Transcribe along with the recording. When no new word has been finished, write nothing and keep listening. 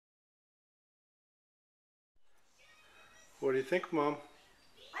What do you think, Mom?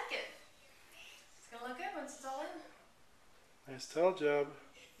 Like it. It's gonna look good once it's all in. Nice tile job.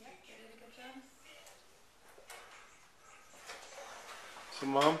 Yep, you did a good job. So,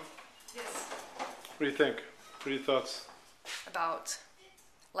 Mom, Yes. what do you think? What are your thoughts About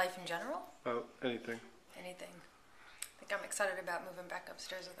life in general? about anything? Anything. I think I'm excited about moving back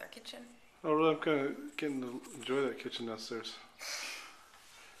upstairs with our kitchen. Oh, really? I'm kind of getting to enjoy that kitchen downstairs.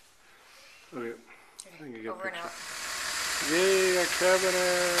 Okay. I think I get a Over and picture. out. Yay, a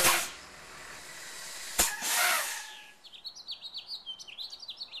cabinet!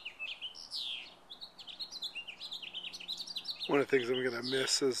 One of the things I'm gonna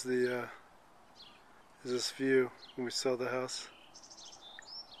miss is the is this view when we sell the house.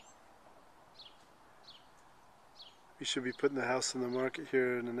 We should be putting the house on the market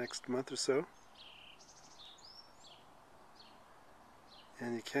here in the next month or so.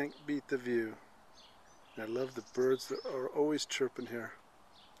 And you can't beat the view. And I love the birds that are always chirping here.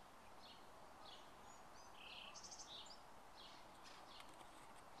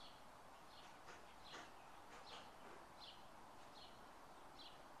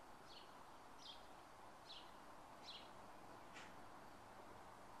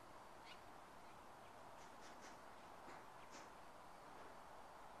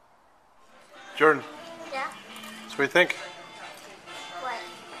 Jordan. Yeah? So what do you think? What?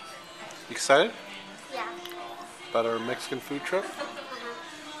 You excited Yeah. about our Mexican food trip?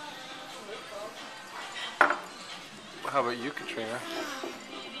 How about you, Katrina? I think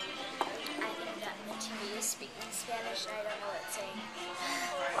that McNary is speaking Spanish. I don't know what it's saying.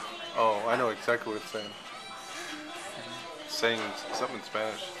 Oh, I know exactly what it's saying. It's saying something in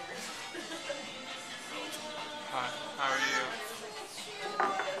Spanish. Hi, how are you?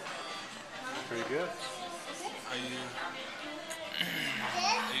 Pretty good. Are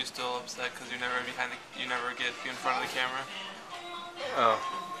you still upset because you never get in front of the camera? Oh.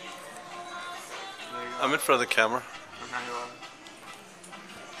 I'm in front of the camera. Or now you are?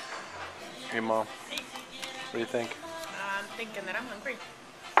 Hey, Mom. What do you think? I'm thinking that I'm hungry.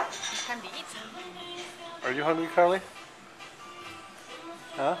 It's time to eat. Are you hungry, Carly?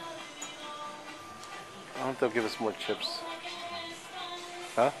 Huh? I hope they'll give us more chips.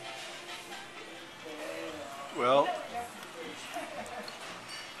 Huh? Well,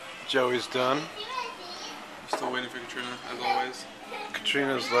 Joey's done. Still waiting for Katrina, as always.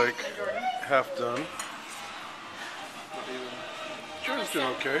 Katrina's like half done. Jordan's doing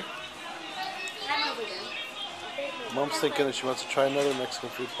okay. Mom's thinking that she wants to try another Mexican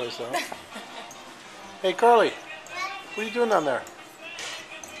food place out. Hey, Carly, what are you doing down there?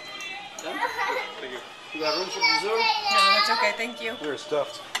 You got room for dessert? No, that's okay, thank you. We're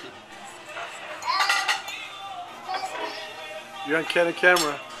stuffed. You're on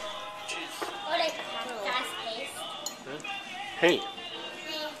camera. Hey,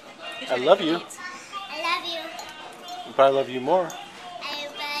 I love you. I love you. But I love you more. I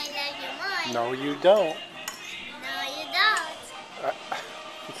love you more. No, you don't. No, you don't.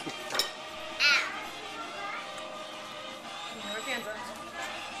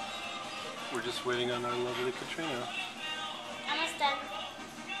 We're just waiting on our lovely Katrina. Almost done.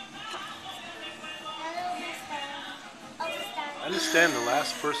 Almost done. Almost done. I understand the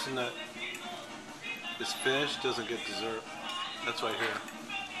last person that is finished doesn't get dessert. That's what I hear.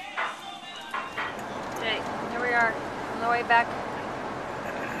 Okay, here we are on the way back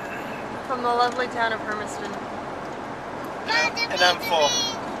from the lovely town of Hermiston. And I'm full.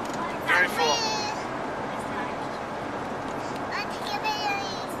 Very full.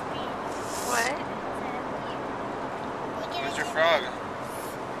 What? Where's your frog?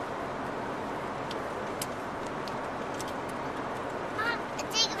 Mom,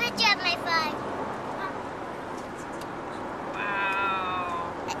 take a picture of my frog.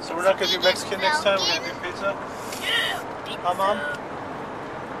 Wow. So we're not going to do Mexican next time? We're going to do pizza? Huh, Mom?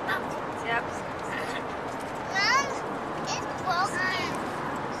 Yep. Mom, it's broken.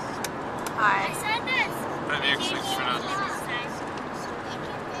 Hi. I said this. Maybe excuse for now.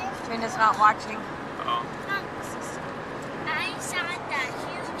 Trina's not watching. Oh. I saw that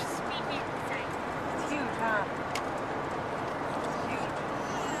huge speaker inside. It's huge, huh?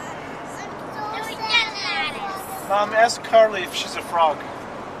 Mom, ask Carly if she's a frog.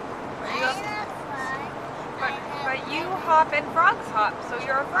 But you hop and frogs hop, so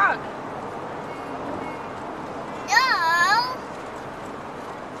you're a frog. No.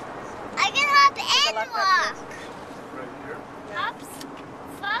 I can hop and walk. Right here. Hops.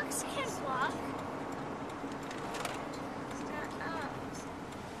 Frogs can walk.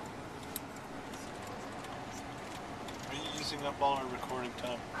 Are you using up all our recording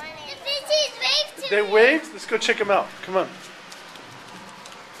time? The fishies wave to They waved? Let's go check them out. Come on.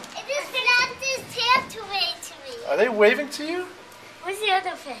 It just pronounced his tail to wave to me. Are they waving to you? Where's the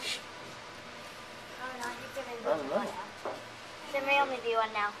other fish? I don't know. I think there may be I don't know. one now. There may only be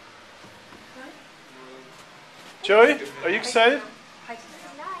one now. Joey, are you excited?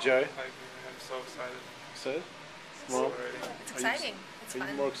 Joey, I'm so excited. excited? Mom, It's exciting. It's are you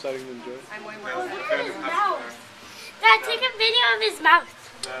fun. more exciting than Joey? I'm way more Oh, excited. look at his mouth. Dad, take a video of his mouth.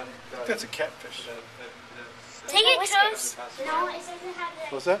 I think that's a catfish. Take it close. No, it doesn't have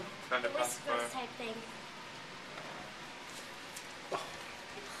the What's that? whiskers type thing.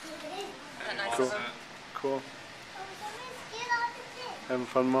 That nice Cool. of him. Cool. Having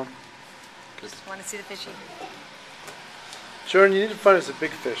fun, Mom? Just want to see the fishy. Jordan, you need to find us a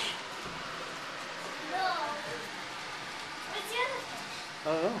big fish. No. What's the other fish? I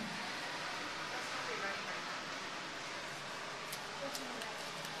don't know.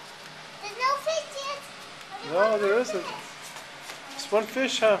 There's no fish yet. No, there isn't. Just one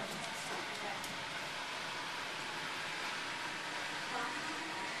fish, huh?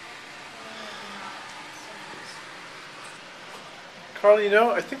 Carly, you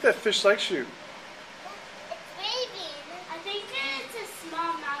know, I think that fish likes you.